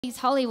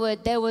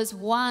Hollywood, there was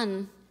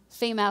one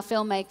female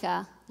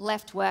filmmaker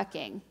left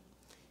working.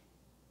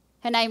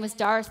 Her name was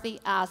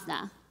Dorothy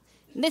Azner.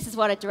 And this is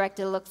what a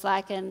director looks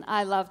like, and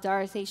I love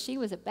Dorothy. She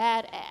was a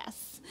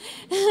badass.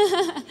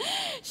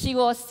 She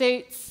wore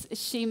suits.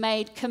 She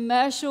made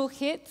commercial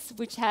hits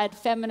which had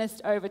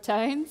feminist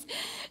overtones.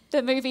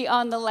 The movie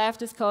on the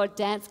left is called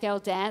Dance Girl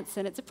Dance,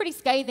 and it's a pretty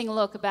scathing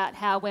look about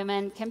how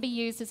women can be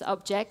used as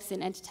objects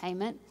in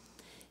entertainment.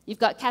 You've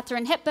got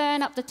Katharine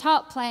Hepburn up the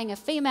top playing a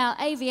female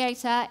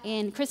aviator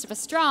in Christopher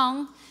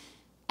Strong,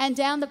 and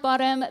down the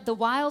bottom, The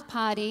Wild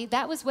Party.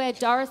 That was where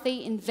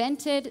Dorothy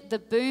invented the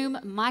boom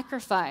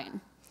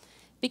microphone.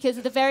 Because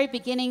at the very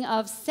beginning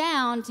of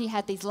sound, you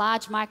had these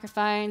large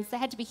microphones. They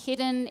had to be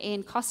hidden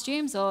in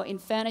costumes or in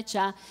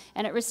furniture,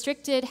 and it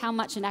restricted how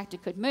much an actor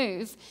could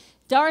move.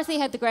 Dorothy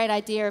had the great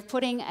idea of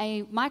putting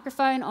a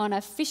microphone on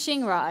a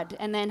fishing rod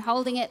and then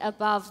holding it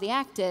above the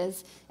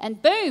actors,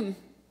 and boom,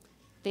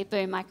 the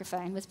boom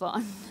microphone was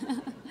born.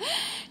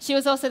 She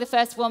was also the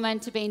first woman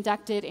to be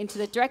inducted into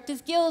the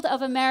Directors Guild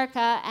of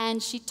America,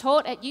 and she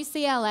taught at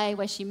UCLA,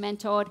 where she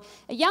mentored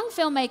a young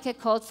filmmaker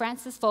called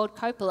Francis Ford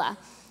Coppola,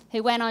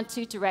 who went on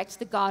to direct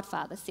the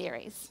Godfather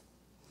series.